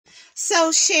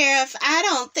So, Sheriff, I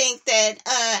don't think that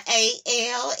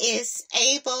AL is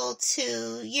able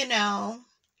to,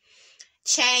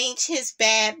 change his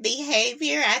bad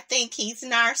behavior. I think he's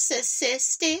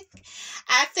narcissistic.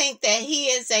 I think that he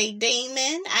is a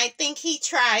demon. I think he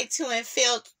tried to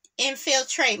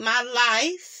infiltrate my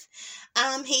life.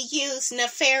 He used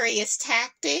nefarious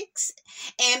tactics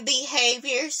and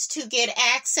behaviors to get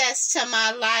access to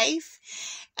my life.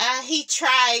 He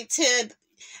tried to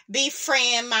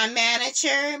befriend my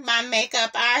manager, my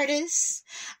makeup artist.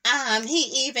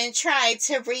 He even tried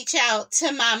to reach out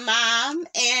to my mom,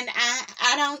 and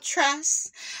I don't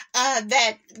trust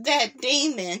that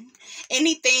demon.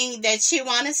 Anything that you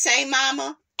want to say,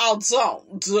 Mama? I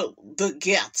don't do the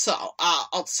ghetto.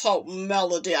 I told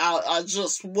Melody I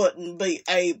just wouldn't be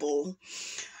able.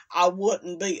 I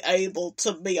wouldn't be able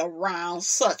to be around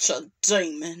such a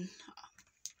demon.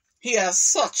 He has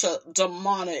such a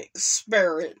demonic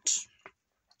spirit.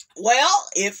 Well,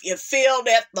 if you feel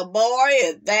that the boy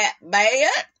is that bad,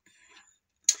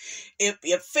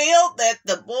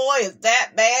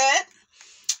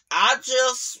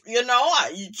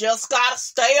 you just gotta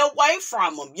stay away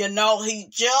from him. He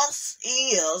just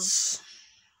is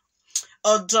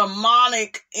a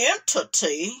demonic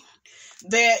entity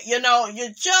that, you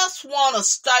just want to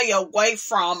stay away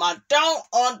from. I don't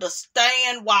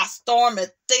understand why Stormy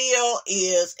still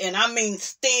is, and I mean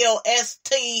still,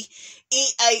 STEAL.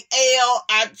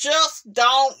 I just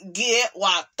don't get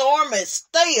why Stormy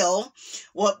still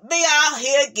would be out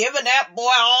here giving that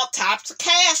boy all types of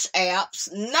cash apps,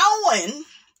 knowing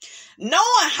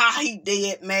how he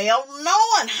did Mel,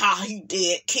 knowing how he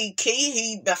did Kiki.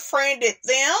 He befriended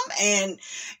them and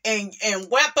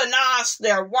weaponized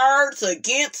their words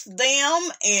against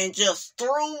them and just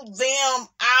threw them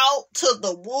out to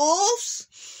the wolves.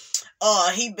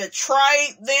 He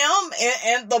betrayed them,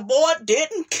 and the boy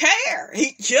didn't care.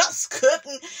 He just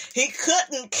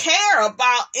couldn't care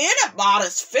about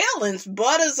anybody's feelings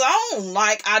but his own.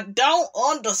 Like, I don't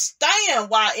understand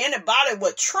why anybody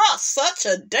would trust such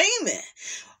a demon.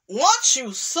 Once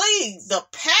you see the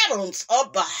patterns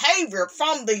of behavior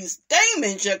from these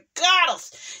demons,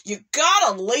 you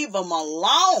gotta leave them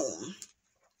alone.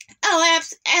 Oh,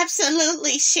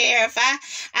 absolutely, Sheriff.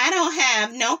 I don't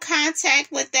have no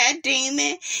contact with that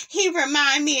demon. He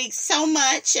reminds me so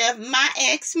much of my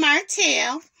ex,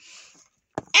 Martell.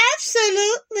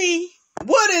 Absolutely.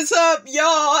 What is up,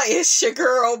 y'all? It's your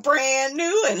girl, Brand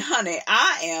New, and honey,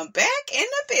 I am back in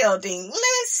the building.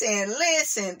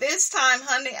 Listen. This time,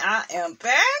 honey, I am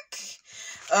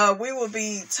back. We will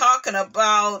be talking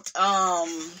about,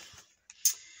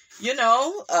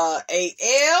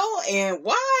 AL and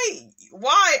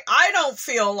why I don't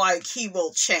feel like he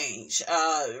will change.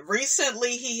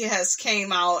 Recently he has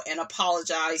came out and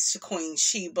apologized to Queen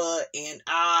Sheba, and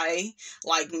I,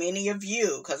 like many of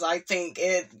you, because I think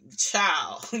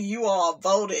you all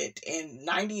voted, and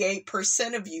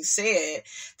 98% of you said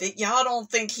that y'all don't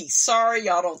think he's sorry,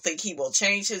 y'all don't think he will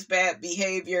change his bad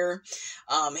behavior.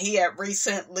 He had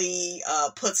recently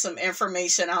put some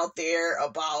information out there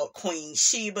about Queen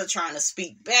Sheba trying to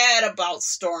speak bad about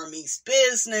Stormy's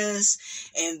business.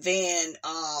 And then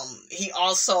he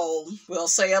also, we'll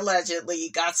say allegedly,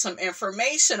 got some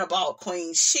information about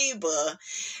Queen Sheba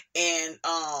and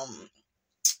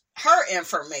her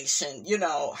information,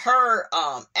 her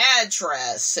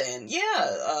address. And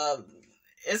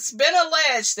it's been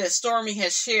alleged that Stormy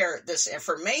has shared this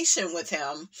information with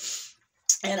him.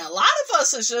 And a lot of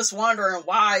us is just wondering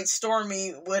why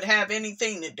Stormy would have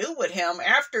anything to do with him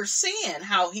after seeing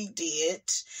how he did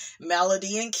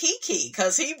Melody and Kiki.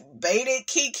 Because he baited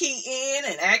Kiki in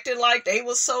and acted like they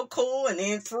was so cool and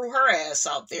then threw her ass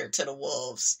out there to the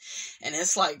wolves. And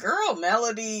it's like, girl,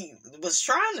 Melody was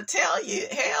trying to tell you.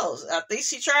 Hell, I think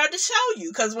she tried to show you.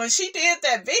 Because when she did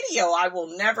that video, I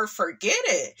will never forget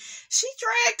it. She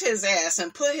dragged his ass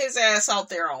and put his ass out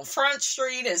there on Front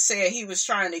Street and said he was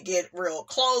trying to get real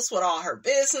close with all her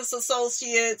business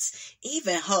associates,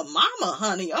 even her mama,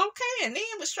 honey, okay, and then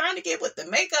was trying to get with the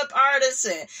makeup artist,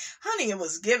 and honey, it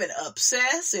was given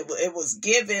obsessed, it was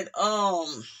given,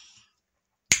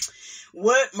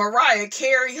 what Mariah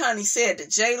Carey, honey, said to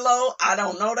J-Lo, I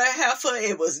don't know that heifer,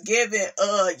 it was given,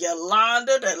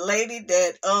 Yolanda, the lady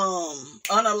that,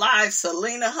 unalived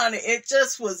Selena, honey, it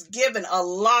just was given a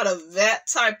lot of that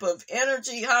type of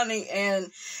energy, honey, and,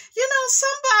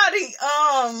 somebody,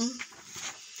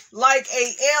 like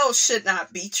AL should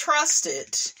not be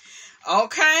trusted.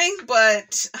 Okay?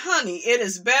 But, honey, it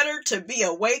is better to be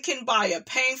awakened by a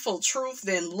painful truth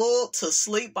than lulled to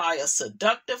sleep by a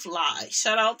seductive lie.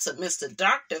 Shout out to Mr.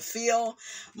 Dr. Phil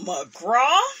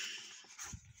McGraw.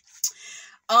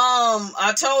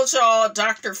 I told y'all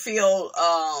Dr. Phil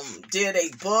did a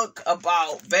book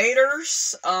about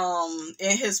Baitors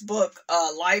in his book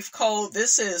Life Code.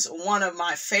 This is one of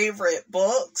my favorite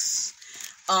books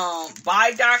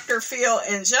by Dr. Phil,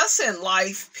 and just in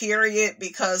life, period,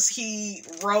 because he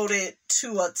wrote it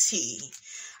to a T.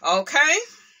 Okay?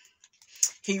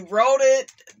 He wrote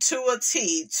it to a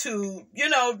T to,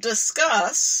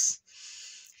 discuss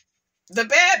the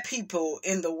bad people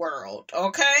in the world.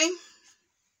 Okay?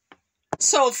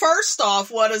 So first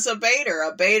off, what is a baiter?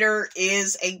 A baiter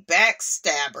is a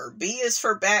backstabber. B is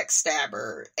for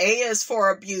backstabber. A is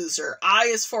for abuser. I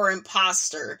is for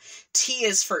imposter. T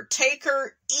is for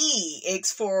taker. E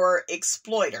is for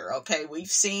exploiter. Okay, we've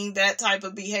seen that type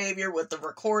of behavior with the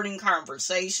recording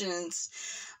conversations.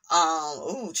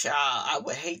 Child, I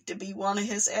would hate to be one of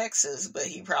his exes, but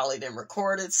he probably done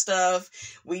recorded stuff.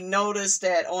 We noticed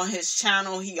that on his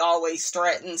channel, he always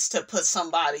threatens to put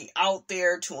somebody out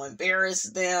there to embarrass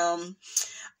them.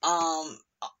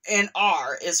 And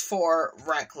R is for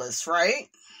reckless, right?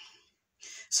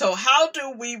 So how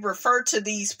do we refer to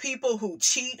these people who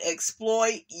cheat,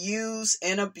 exploit, use,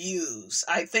 and abuse?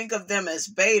 I think of them as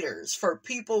baiters, for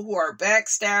people who are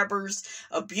backstabbers,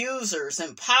 abusers,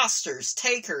 imposters,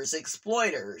 takers,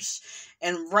 exploiters,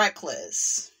 and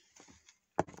reckless.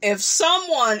 If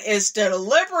someone is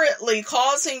deliberately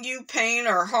causing you pain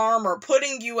or harm or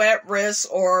putting you at risk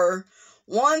or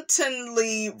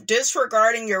wantonly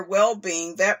disregarding your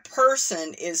well-being, that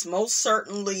person is most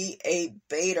certainly a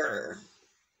baiter.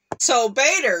 So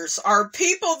baiters are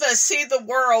people that see the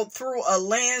world through a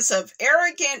lens of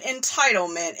arrogant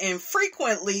entitlement and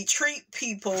frequently treat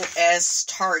people as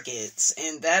targets.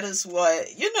 And that is what,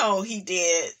 he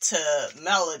did to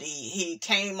Melody. He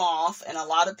came off, and a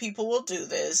lot of people will do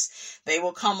this. They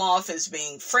will come off as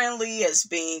being friendly, as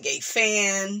being a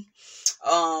fan.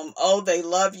 They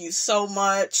love you so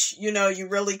much. You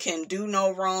really can do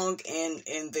no wrong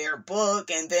in their book.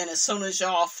 And then as soon as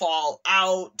y'all fall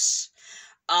out,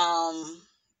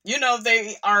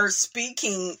 they are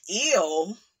speaking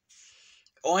ill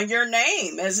on your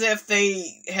name as if they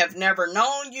have never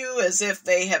known you, as if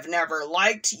they have never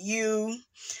liked you.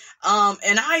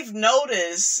 And I've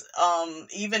noticed,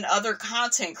 even other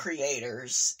content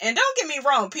creators, and don't get me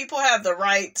wrong, people have the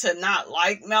right to not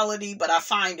like Melody, but I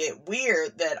find it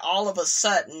weird that all of a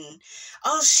sudden,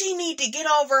 she need to get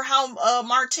over how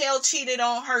Martell cheated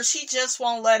on her. She just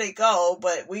won't let it go.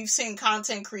 But we've seen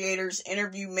content creators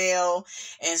interview Mel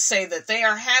and say that they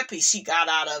are happy she got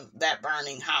out of that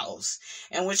burning house.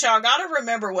 And what y'all got to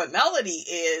remember what Melody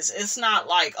is, it's not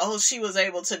like, she was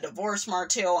able to divorce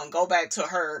Martell and go back to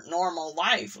her normal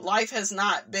life. Life has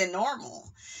not been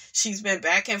normal. She's been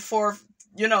back and forth,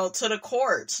 to the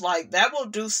courts. Like, that will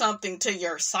do something to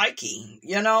your psyche,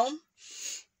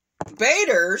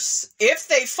 Baiters, if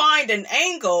they find an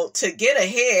angle to get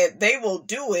ahead, they will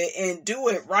do it and do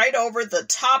it right over the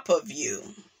top of you.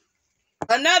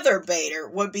 Another baiter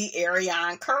would be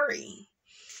Arionne Curry.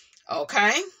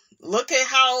 Okay? Look at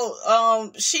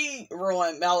how she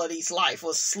ruined Melody's life,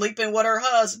 was sleeping with her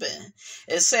husband.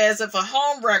 It says if a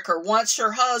homewrecker wants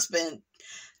your husband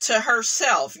to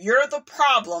herself, you're the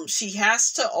problem she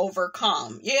has to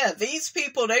overcome. Yeah, these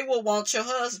people, they will want your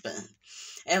husband.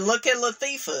 And look at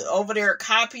LATISHA over there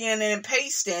copying and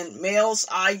pasting Mel's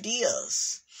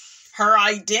ideas, her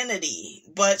identity,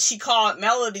 but she called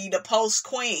Melody the post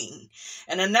queen.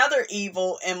 And another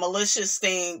evil and malicious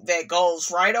thing that goes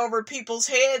right over people's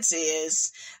heads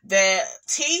is that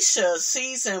Tisha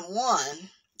season 1,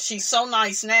 she's so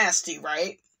nice, nasty,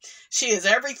 right? She is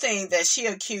everything that she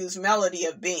accused Melody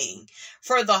of being.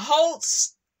 For the whole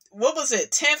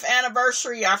 10th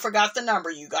anniversary? I forgot the number,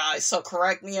 you guys, so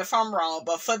correct me if I'm wrong,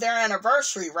 but for their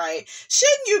anniversary, right?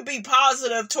 Shouldn't you be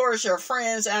positive towards your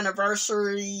friend's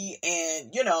anniversary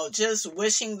and, just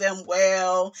wishing them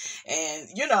well and,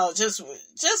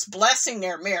 just blessing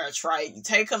their marriage, right? You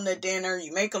take them to dinner,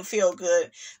 you make them feel good.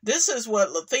 This is what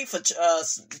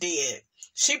LATISHA did.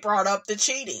 She brought up the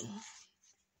cheating.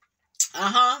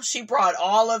 She brought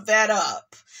all of that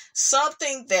up.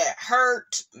 Something that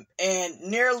hurt and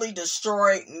nearly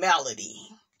destroyed Melody.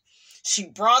 She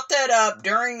brought that up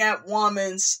during that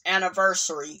woman's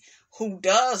anniversary. Who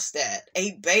does that?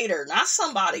 A baiter, not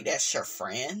somebody that's your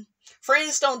friend.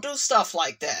 Friends don't do stuff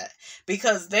like that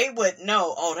because they would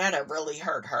know, that'll really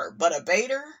hurt her. But a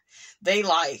baiter, they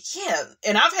like, yeah,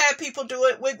 and I've had people do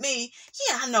it with me.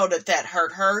 Yeah, I know that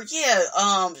hurt her.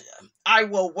 Yeah, I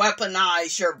will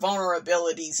weaponize your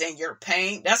vulnerabilities and your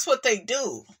pain. That's what they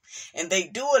do. And they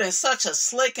do it in such a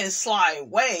slick and sly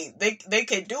way. They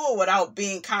could do it without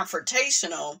being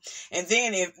confrontational. And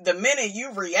then if the minute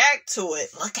you react to it,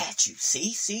 look at you.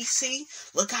 See.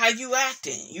 Look how you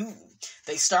acting.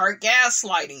 They start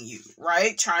gaslighting you,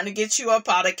 right? Trying to get you up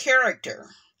out of character.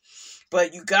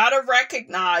 But you gotta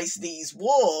recognize these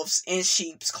wolves in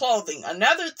sheep's clothing.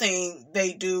 Another thing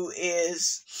they do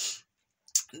is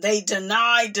they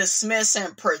deny, dismiss,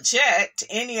 and project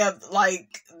any of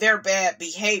their bad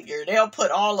behavior. They'll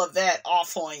put all of that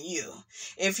off on you.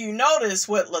 If you notice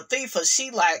with LATISHA, she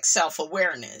lacks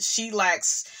self-awareness. She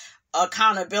lacks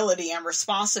accountability and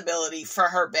responsibility for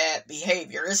her bad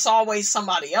behavior. It's always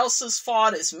somebody else's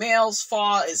fault. It's Mel's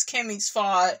fault. It's Kimmy's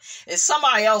fault. It's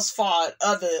somebody else's fault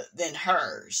other than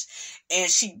hers. And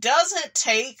she doesn't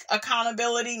take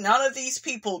accountability. None of these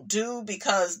people do,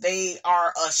 because they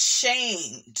are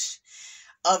ashamed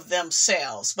of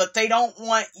themselves, but they don't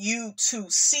want you to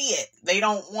see it. They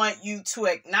don't want you to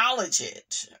acknowledge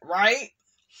it, right?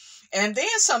 And then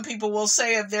some people will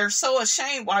say, if they're so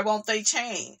ashamed, why won't they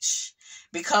change?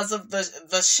 Because of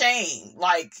the shame.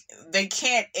 Like, they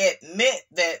can't admit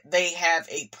that they have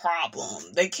a problem.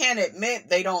 They can't admit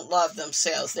they don't love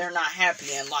themselves. They're not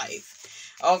happy in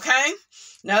life. Okay?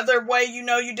 Another way you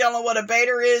know you're dealing with a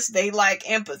Baitor is they lack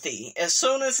empathy. As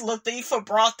soon as LATISHA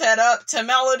brought that up to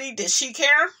Melody, did she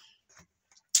care?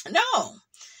 No.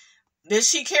 Did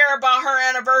she care about her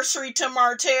anniversary to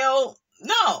Martell?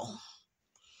 No.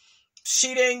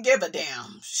 She didn't give a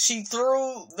damn. She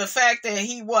threw the fact that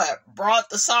he brought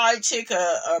the side chick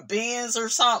a Benz or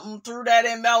something, threw that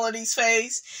in Melody's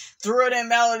face, threw it in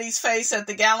Melody's face at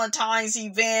the Galentine's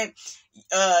event.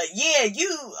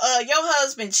 Your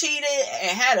husband cheated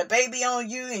and had a baby on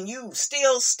you, and you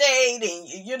still stayed, and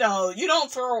you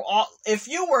don't throw all. If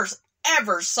you were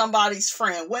ever somebody's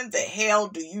friend, when the hell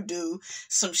do you do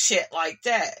some shit like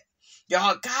that?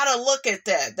 Y'all gotta look at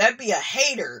that. That'd be a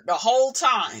hater the whole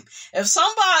time. If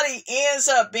somebody ends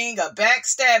up being a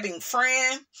backstabbing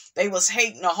friend, they was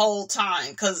hating the whole time,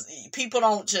 because people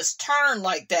don't just turn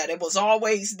like that. It was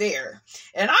always there.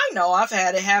 And I know I've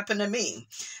had it happen to me.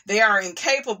 They are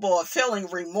incapable of feeling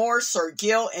remorse or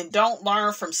guilt and don't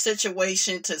learn from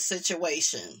situation to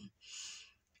situation.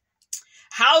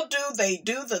 How do they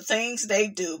do the things they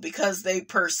do? Because they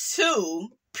pursue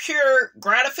pure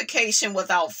gratification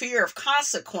without fear of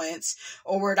consequence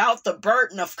or without the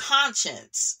burden of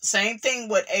conscience. Same thing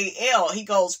with AL. He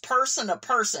goes person to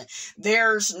person.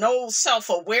 There's no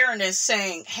self-awareness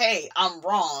saying, hey, I'm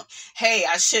wrong. Hey,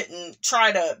 I shouldn't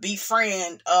try to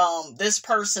befriend this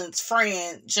person's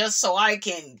friend just so I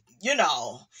can,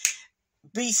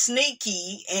 be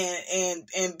sneaky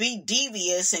and be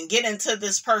devious and get into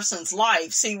this person's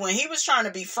life. See, when he was trying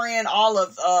to befriend all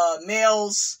of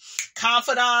Mel's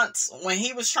confidants, when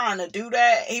he was trying to do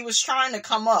that, he was trying to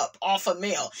come up off of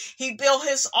Mel. He built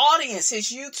his audience,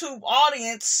 his YouTube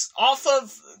audience, off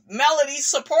of Melody's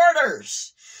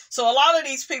supporters. So a lot of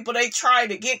these people, they try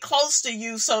to get close to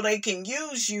you so they can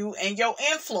use you and your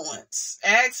influence.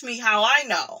 Ask me how I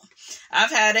know.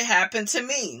 I've had it happen to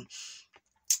me.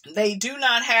 They do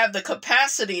not have the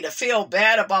capacity to feel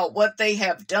bad about what they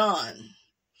have done.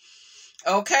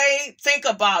 Okay? Think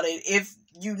about it. If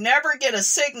you never get a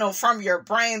signal from your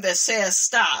brain that says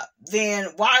stop, then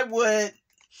why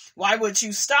would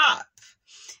you stop?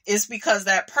 It's because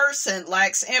that person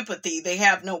lacks empathy. They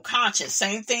have no conscience.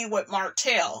 Same thing with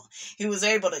Martell. He was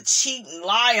able to cheat and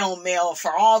lie on Mel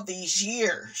for all these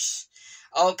years.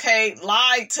 Okay?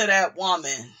 Lied to that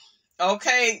woman.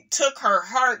 Okay, took her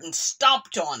heart and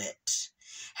stomped on it.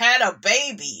 Had a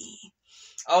baby.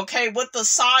 Okay, with the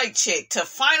side chick to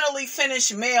finally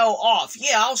finish Mel off.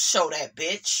 Yeah, I'll show that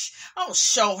bitch. I'll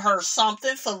show her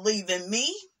something for leaving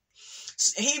me.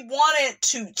 He wanted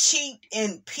to cheat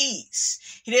in peace.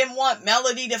 He didn't want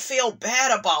Melody to feel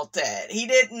bad about that. He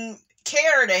didn't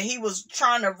care that he was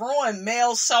trying to ruin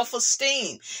Mel's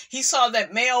self-esteem. He saw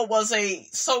that Mel was a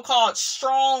so-called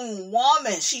strong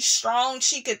woman. She's strong.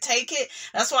 She could take it.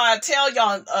 That's why I tell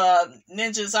y'all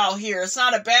ninjas out here, it's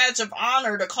not a badge of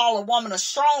honor to call a woman a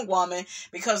strong woman,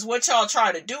 because what y'all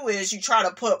try to do is you try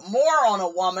to put more on a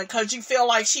woman because you feel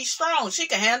like she's strong. She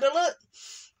can handle it.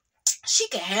 She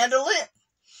can handle it.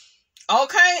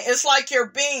 Okay? It's like you're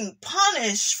being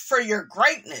punished for your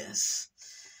greatness.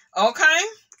 Okay?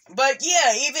 But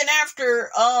yeah, even after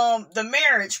the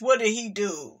marriage, what did he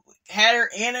do? Had her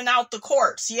in and out the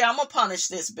courts. Yeah, I'm gonna punish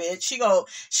this bitch. She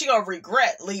go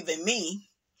regret leaving me.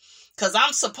 Because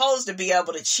I'm supposed to be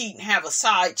able to cheat and have a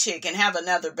side chick and have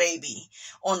another baby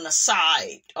on the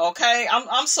side. Okay?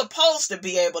 I'm supposed to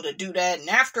be able to do that. And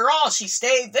after all, she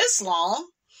stayed this long.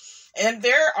 And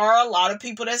there are a lot of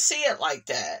people that see it like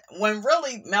that. When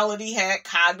really Melody had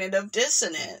cognitive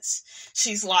dissonance.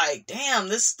 She's like, damn,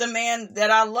 this is the man that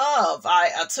I love.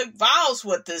 I took vows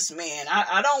with this man.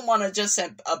 I don't want to just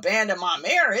abandon my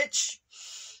marriage.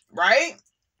 Right?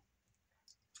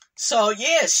 So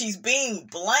yeah, she's being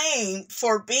blamed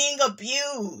for being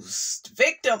abused.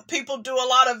 People do a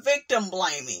lot of victim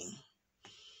blaming.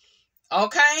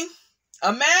 Okay?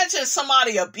 Imagine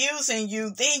somebody abusing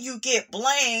you, then you get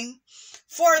blamed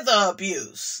for the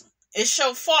abuse. It's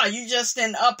your fault. You just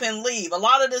didn't up and leave. A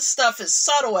lot of this stuff is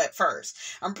subtle at first.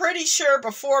 I'm pretty sure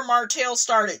before Martell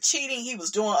started cheating, he was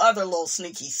doing other little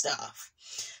sneaky stuff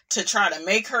to try to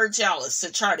make her jealous,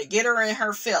 to try to get her in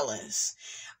her feelings.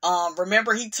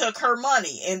 Remember, he took her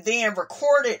money and then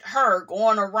recorded her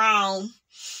going around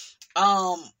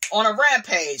on a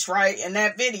rampage, right? In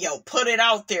that video, put it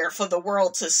out there for the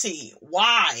world to see.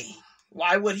 Why?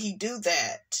 Why would he do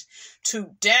that?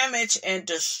 To damage and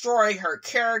destroy her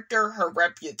character, her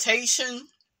reputation,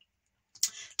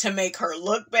 to make her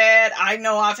look bad. I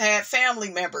know I've had family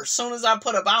members. Soon as I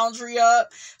put a boundary up,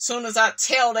 soon as I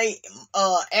tell they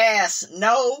ass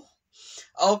no,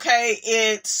 okay,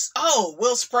 it's, oh,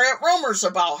 we'll spread rumors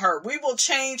about her. We will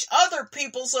change other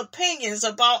people's opinions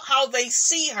about how they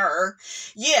see her.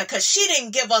 Yeah, because she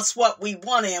didn't give us what we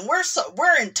wanted, and we're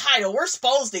entitled. We're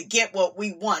supposed to get what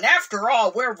we want. After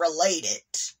all, we're related.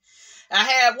 I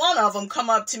had one of them come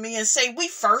up to me and say, we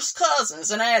first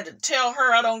cousins, and I had to tell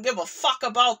her I don't give a fuck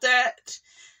about that.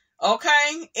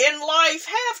 Okay? In life,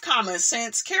 have common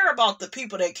sense. Care about the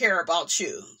people that care about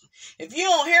you. If you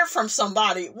don't hear from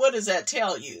somebody, what does that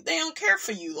tell you? They don't care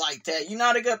for you like that. You're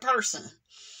not a good person.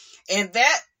 And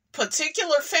that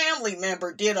particular family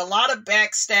member did a lot of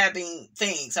backstabbing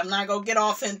things. I'm not going to get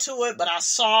off into it, but I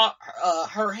saw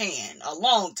her hand a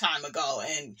long time ago.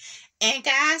 And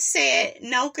God said,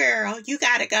 no, girl, you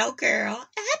got to go, girl.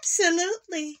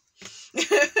 Absolutely.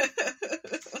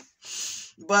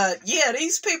 But yeah,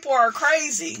 these people are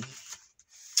crazy.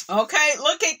 Okay,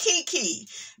 look at Kiki.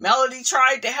 Melody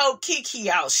tried to help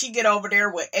Kiki out. She get over there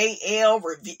with AL,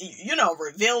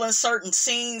 revealing certain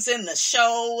scenes in the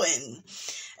show,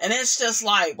 and it's just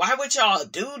like, why would y'all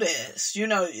do this? You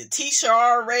know, Tisha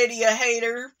already a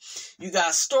hater. You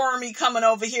got Stormy coming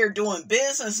over here doing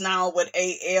business now with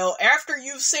AL after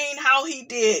you've seen how he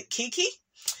did Kiki.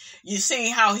 You've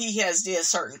seen how he has did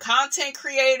certain content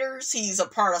creators. He's a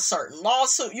part of certain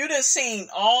lawsuit. You done seen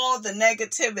all the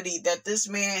negativity that this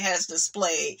man has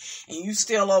displayed, and you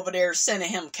still over there sending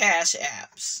him cash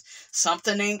apps.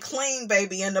 Something ain't clean,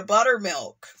 baby, in the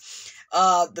buttermilk.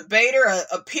 The Baiter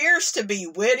appears to be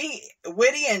witty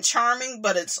and charming,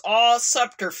 but it's all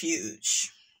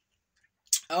subterfuge.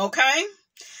 Okay?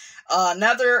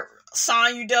 Another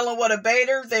sign you dealing with a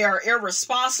Baiter, they are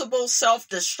irresponsible,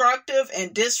 self-destructive,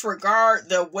 and disregard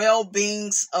the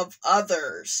well-beings of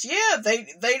others. Yeah, they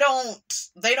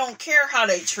don't care how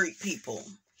they treat people.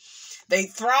 They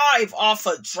thrive off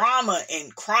of drama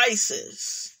and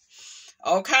crisis.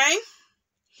 Okay?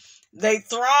 They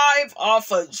thrive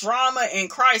off of drama and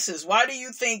crisis. Why do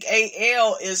you think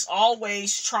AL is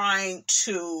always trying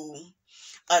to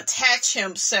attach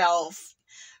himself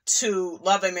to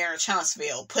Love and Marriage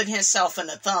Huntsville, put himself in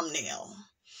the thumbnail?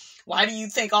 Why do you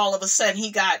think all of a sudden he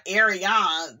got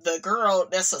ARIONNE, the girl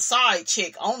that's a side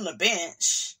chick, on the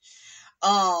bench?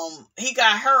 He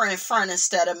got her in front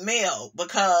instead of Mel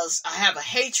because I have a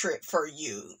hatred for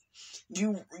you.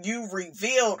 You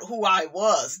revealed who I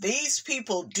was. These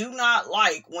people do not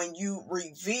like when you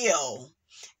reveal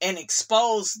and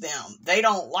expose them. They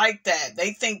don't like that.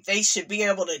 They think they should be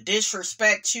able to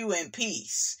disrespect you in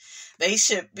peace. They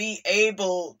should be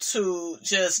able to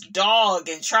just dog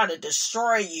and try to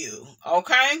destroy you,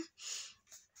 okay?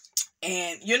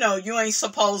 And, you ain't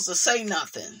supposed to say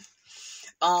nothing.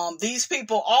 These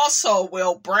people also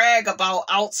will brag about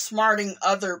outsmarting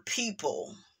other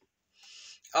people,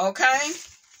 okay?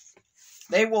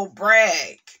 They will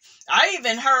brag. I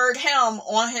even heard him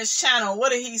on his channel.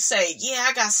 What did he say? Yeah,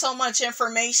 I got so much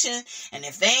information, and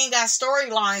if they ain't got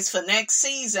storylines for next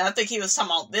season, I think he was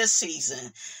talking about this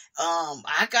season,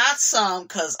 I got some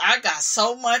because I got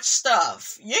so much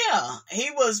stuff. Yeah, he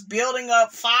was building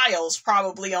up files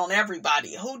probably on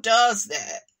everybody. Who does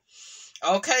that?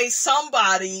 Okay,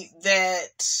 somebody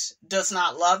that does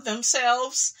not love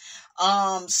themselves,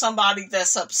 somebody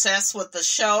that's obsessed with the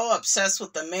show, obsessed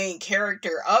with the main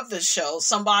character of the show,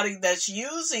 somebody that's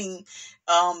using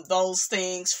those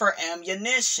things for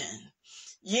ammunition.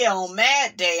 yeah, on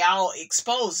Mad Day, I'll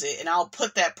expose it and I'll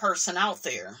put that person out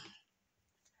there.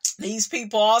 These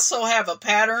people also have a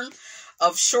pattern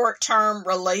of short-term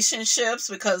relationships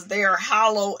because they are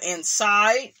hollow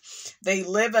inside. They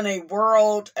live in a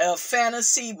world of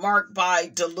fantasy marked by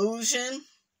delusion.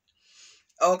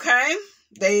 Okay?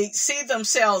 They see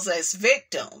themselves as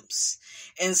victims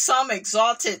in some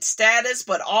exalted status,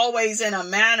 but always in a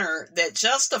manner that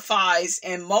justifies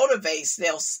and motivates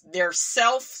their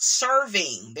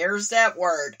self-serving, there's that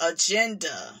word,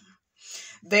 agenda.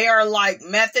 They are like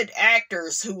method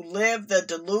actors who live the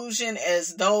delusion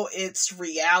as though it's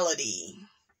reality.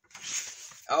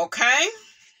 Okay?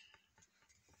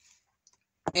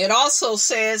 It also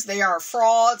says they are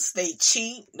frauds, they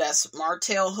cheat, that's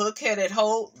Martell hook-headed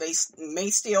hoe, they may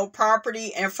steal property,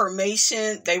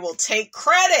 information, they will take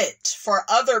credit for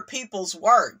other people's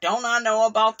work. Don't I know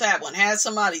about that one? Had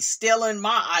somebody stealing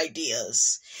my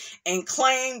ideas and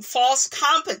claim false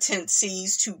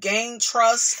competencies to gain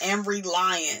trust and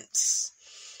reliance.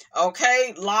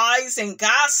 Okay, lies and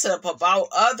gossip about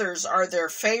others are their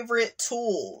favorite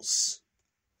tools.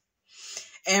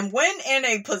 And when in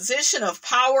a position of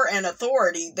power and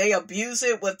authority, they abuse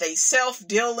it with a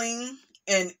self-dealing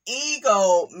and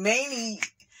egomaniac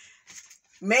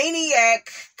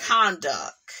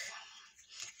conduct.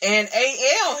 And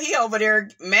AL, he over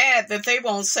there mad that they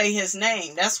won't say his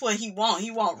name. That's what he want. He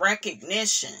want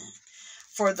recognition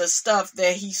for the stuff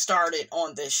that he started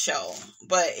on this show.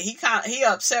 But he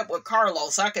upset with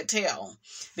Carlos, I could tell,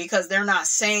 because they're not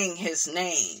saying his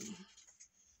name.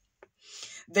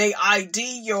 They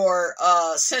ID your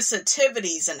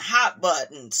sensitivities and hot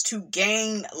buttons to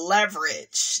gain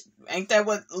leverage. Ain't that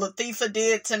what LATISHA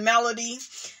did to Melody?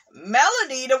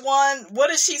 Melody, the one, what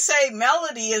did she say?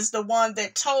 Melody is the one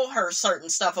that told her certain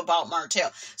stuff about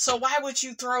Martell. So why would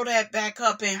you throw that back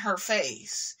up in her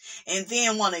face? And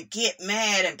then want to get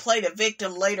mad and play the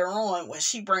victim later on when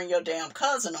she bring your damn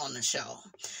cousin on the show.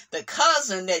 The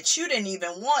cousin that you didn't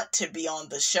even want to be on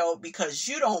the show because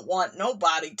you don't want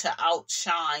nobody to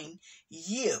outshine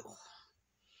you.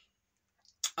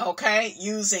 Okay?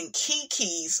 Using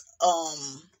Kiki's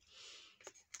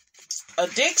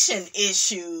addiction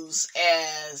issues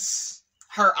as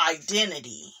her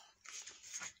identity.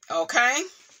 Okay?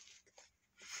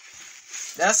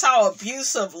 That's how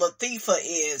abusive LATISHA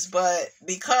is, but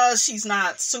because she's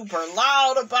not super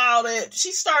loud about it,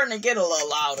 she's starting to get a little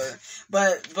louder.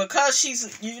 But because she's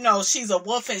a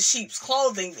wolf in sheep's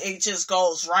clothing, it just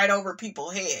goes right over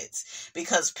people's heads.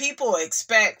 Because people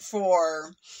expect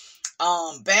for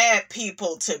bad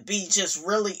people to be just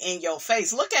really in your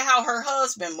face. Look at how her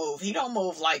husband moved. He don't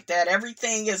move like that.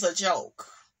 Everything is a joke.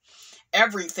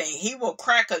 Everything. He will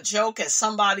crack a joke at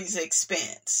somebody's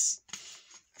expense.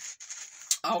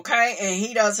 Okay, and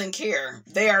he doesn't care.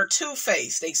 They are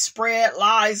two-faced. They spread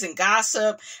lies and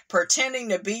gossip, pretending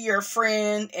to be your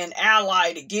friend and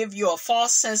ally to give you a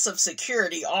false sense of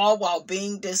security, all while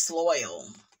being disloyal.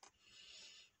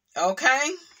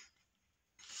 Okay?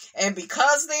 And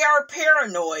because they are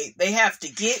paranoid, they have to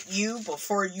get you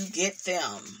before you get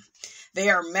them. They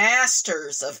are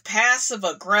masters of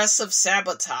passive-aggressive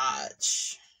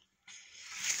sabotage.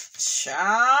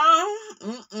 Child.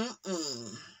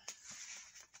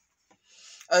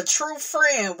 A true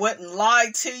friend wouldn't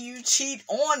lie to you, cheat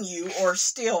on you, or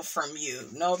steal from you.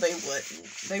 No, they wouldn't.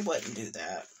 They wouldn't do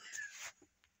that.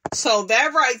 So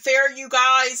that right there, you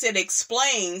guys, it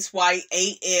explains why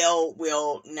AL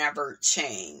will never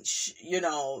change. You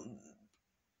know,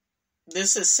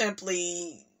 this is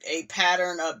simply a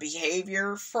pattern of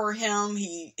behavior for him.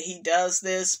 He does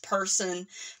this person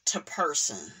to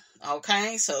person.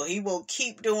 Okay, so he will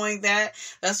keep doing that.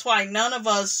 That's why none of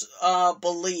us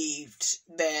believed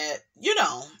that,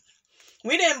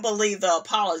 we didn't believe the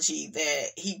apology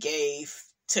that he gave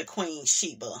to Queen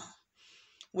Sheba.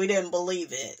 We didn't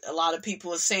believe it. A lot of people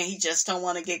were saying he just don't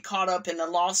want to get caught up in the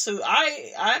lawsuit.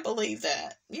 I believe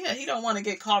that. Yeah, he don't want to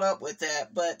get caught up with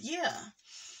that, but yeah.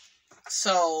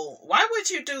 So why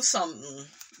would you do something,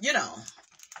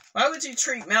 why would you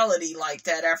treat Melody like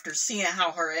that after seeing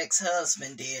how her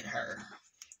ex-husband did her?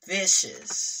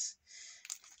 Vicious.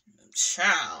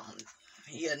 Child.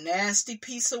 He a nasty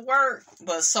piece of work.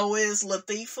 But so is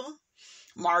LATISHA.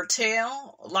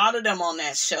 Martell. A lot of them on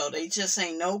that show. They just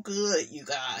ain't no good, you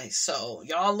guys. So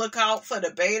y'all look out for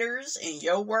the Baitors in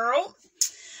your world.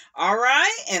 Alright,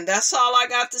 and that's all I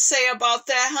got to say about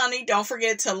that, honey. Don't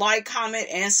forget to like, comment,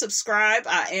 and subscribe.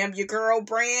 I am your girl,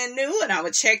 brand new, and I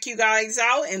will check you guys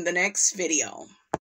out in the next video.